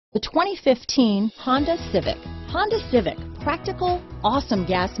The 2015 Honda Civic. Honda Civic, practical, awesome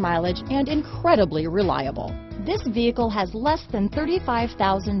gas mileage, and incredibly reliable. This vehicle has less than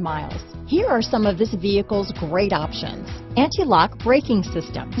 35,000 miles. Here are some of this vehicle's great options: anti-lock braking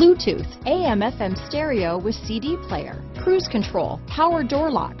system, Bluetooth, AM/FM stereo with CD player, cruise control, power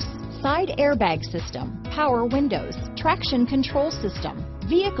door locks, side airbag system, power windows, traction control system,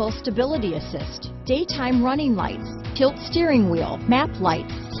 vehicle stability assist, daytime running lights, tilt steering wheel, map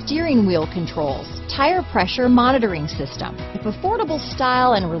lights, steering wheel controls, tire pressure monitoring system. If affordable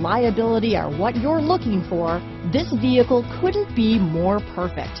style and reliability are what you're looking for, this vehicle couldn't be more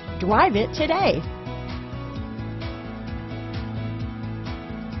perfect. Drive it today.